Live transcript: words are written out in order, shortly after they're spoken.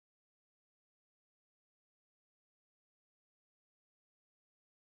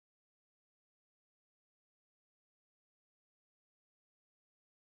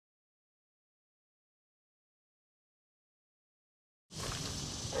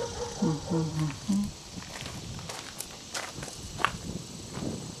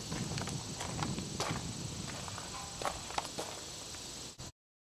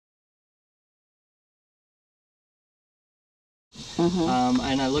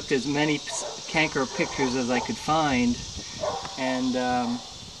And I looked at as many canker pictures as I could find, and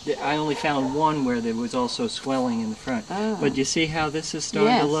I only found one where there was also swelling in the front. Oh. But you see how this is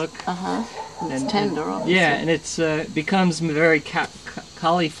starting to look? It's tender, obviously. Yeah, and it's becomes very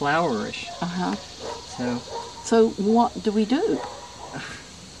cauliflowerish. So what do we do?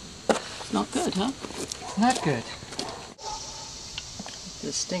 Not good, huh? Not good.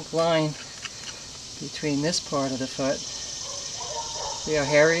 Distinct line between this part of the foot. See how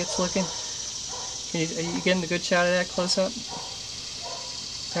hairy it's looking? Are you getting a good shot of that close up?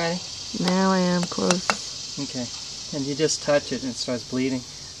 Patty? Now I am close. Okay. And you just touch it and it starts bleeding.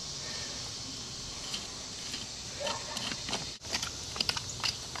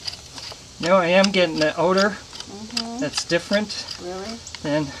 Now I am getting an odor that's different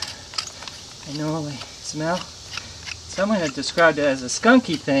than I normally smell. Someone had described it as a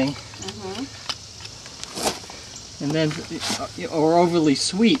skunky thing. And then, or overly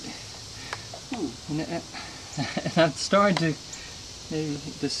sweet. And I'm starting to maybe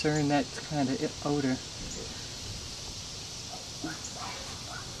discern that kind of odor.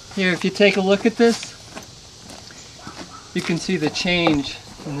 Here, if you take a look at this, you can see the change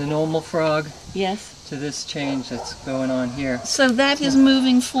from the normal frog to this change that's going on here. So that is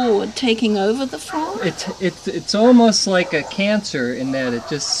moving forward, taking over the frog? It's almost like a cancer in that it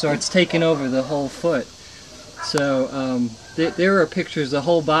just starts taking over the whole foot. So there are pictures, the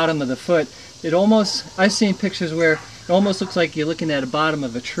whole bottom of the foot. I've seen pictures where it almost looks like you're looking at the bottom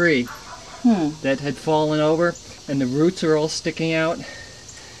of a tree that had fallen over, and the roots are all sticking out.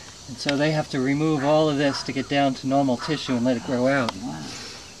 And so they have to remove all of this to get down to normal tissue and let it grow out. Wow.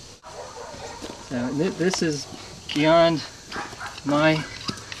 So this is beyond my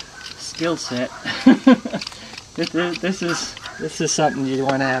skill set. This is something you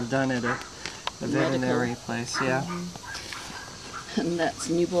want to have done at a veterinary place, yeah. And that's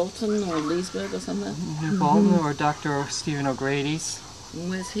New Bolton or Leesburg or something? New Bolton or Dr. Stephen O'Grady's.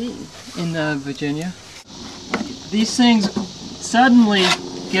 Where's he? In Virginia. These things suddenly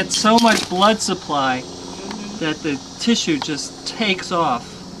get so much blood supply that the tissue just takes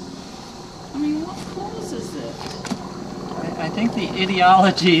off. I mean, what causes it? I think the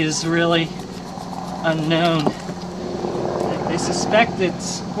etiology is really unknown. They suspect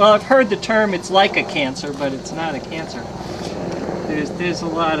well, I've heard the term it's like a cancer, but it's not a cancer. There's a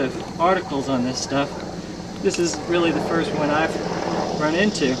lot of articles on this stuff. This is really the first one I've run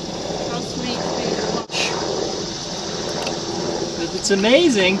into. But it's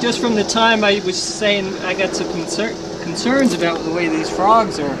amazing, just from the time I was saying I got some concerns about the way these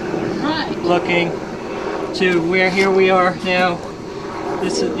frogs are looking, to where here we are now.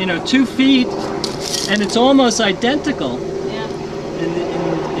 This is, 2 feet, and it's almost identical.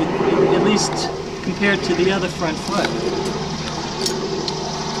 At least compared to the other front foot.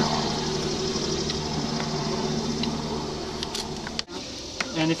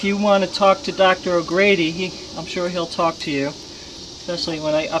 And if you want to talk to Dr. O'Grady, I'm sure he'll talk to you, especially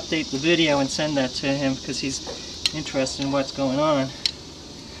when I update the video and send that to him, because he's interested in what's going on.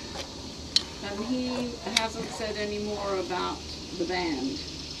 And he hasn't said any more about the band.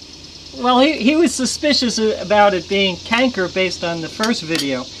 Well, he was suspicious about it being canker based on the first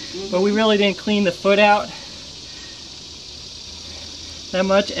video, but we really didn't clean the foot out that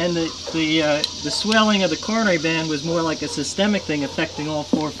much, and the swelling of the coronary band was more like a systemic thing affecting all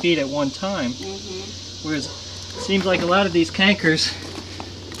 4 feet at one time. Whereas it seems like a lot of these cankers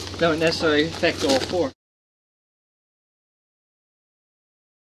don't necessarily affect all 4.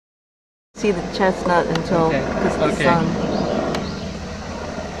 See the chestnut until the sun.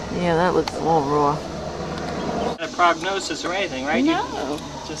 Yeah, that looks all raw. Not a prognosis or anything, right? No.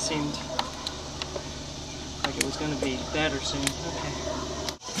 It just seemed like it was going to be better soon. Okay.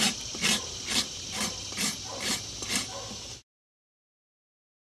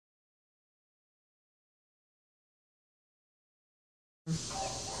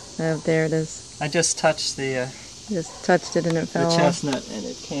 Oh, there it is. I just touched the just touched it and it fell off. The chestnut, and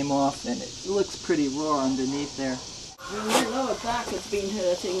it came off, and it looks pretty raw underneath there. Well, my lower back has been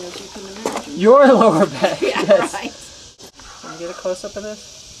hurting, as you can imagine. Your lower back? Yeah, yes. right. Can you get a close-up of this?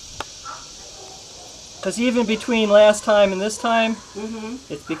 Because even between last time and this time,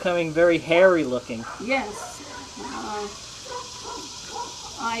 it's becoming very hairy looking. Yes.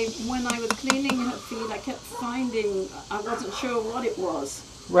 When I was cleaning her feet, I kept finding, I wasn't sure what it was.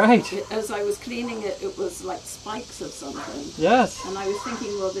 Right. As I was cleaning it, it was like spikes of something. Yes. And I was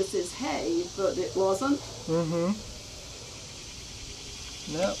thinking, well, this is hay, but it wasn't. Mm-hmm.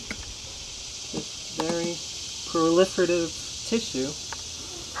 No. It's very proliferative tissue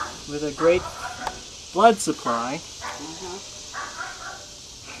with a great blood supply.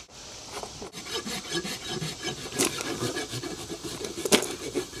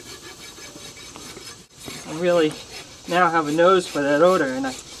 I really now have a nose for that odor,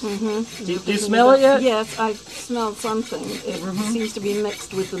 and do you smell it yet? Yes, I've smelled something. It seems to be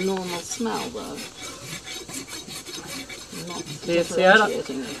mixed with the normal smell, though. Not See, I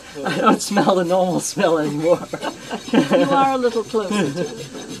don't smell the normal smell anymore. You are a little closer to it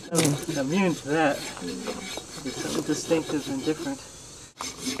then. I'm immune to that. It's something distinctive and different.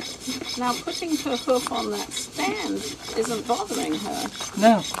 Now, putting her hoof on that stand isn't bothering her.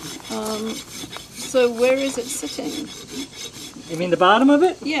 No. So where is it sitting? You mean the bottom of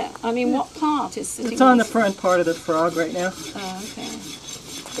it? Yeah, I mean, what part is sitting? It's on the front part of the frog right now. Oh, okay.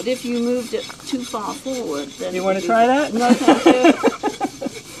 But if you moved it too far forward, then... You want to try that? No, thank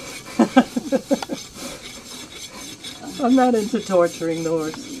you. I'm not into torturing the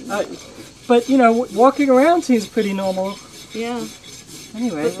horse. But, you know, walking around seems pretty normal. Yeah.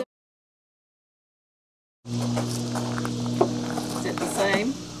 Anyway. Is it the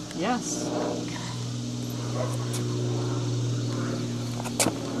same? Yes.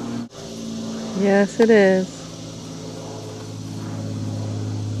 Yes, it is.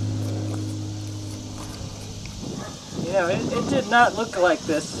 You know, it did not look like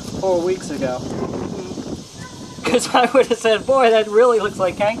this 4 weeks ago. Because I would have said, boy, that really looks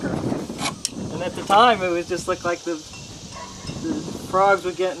like Canker. And at the time, it was just looked like the frogs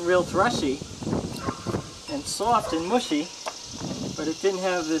were getting real thrushy and soft and mushy. But it didn't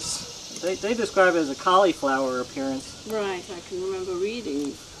have this, they describe it as a cauliflower appearance. Right, I can remember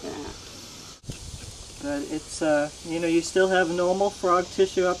reading that. But it's, you know, you still have normal frog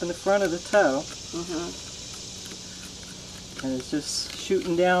tissue up in the front of the toe. And it's just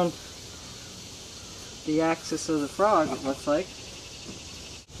shooting down the axis of the frog, it looks like.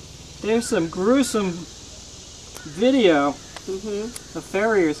 There's some gruesome video of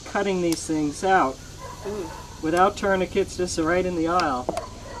farriers cutting these things out without tourniquets, just right in the aisle.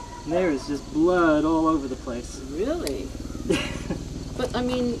 And there is just blood all over the place. Really? But I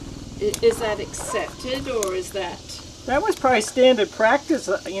mean, is that accepted, or is that... That was probably standard practice,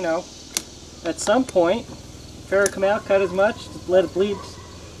 you know, at some point. Farrier come out, cut as much, let it bleed,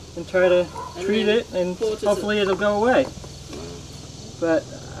 and try to treat it, and hopefully it'll go away. But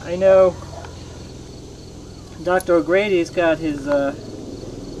I know Dr. O'Grady's got his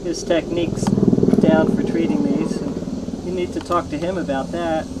techniques down for treating these, and you need to talk to him about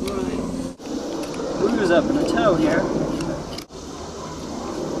that. Right. Bruise up in the toe here.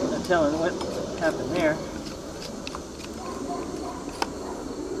 Not telling what happened there.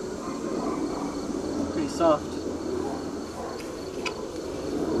 Pretty soft.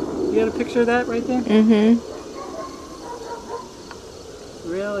 You got a picture of that right there? Mm-hmm.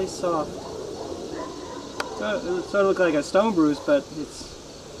 Really soft. So it sort of looks like a stone bruise, but the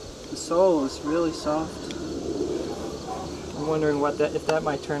sole is really soft. I'm wondering if that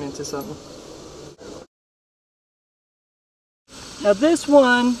might turn into something. Now this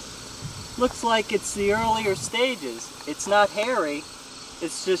one looks like it's the earlier stages. It's not hairy,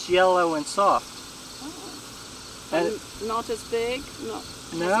 it's just yellow and soft. Oh. And not as big?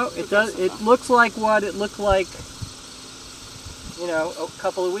 No, it does. It looks like what it looked like, you know, a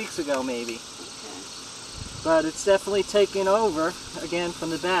couple of weeks ago maybe. Okay. But it's definitely taking over again from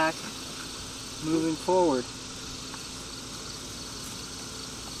the back, moving forward.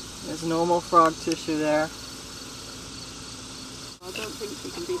 There's normal frog tissue there. I don't think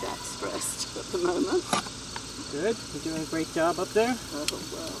we can be that stressed at the moment. Good. You're doing a great job up there. Oh,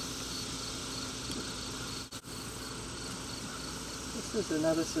 well. This is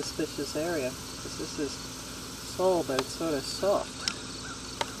another suspicious area, because this is sole, but it's sort of soft.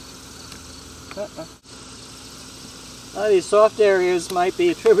 A lot of these soft areas might be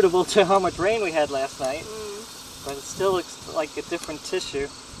attributable to how much rain we had last night, but it still looks like a different tissue.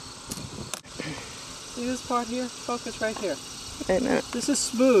 See this part here? Focus right here. Wait a minute. This is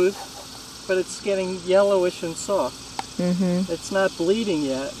smooth, but it's getting yellowish and soft. It's not bleeding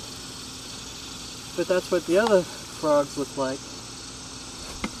yet, but that's what the other frogs look like.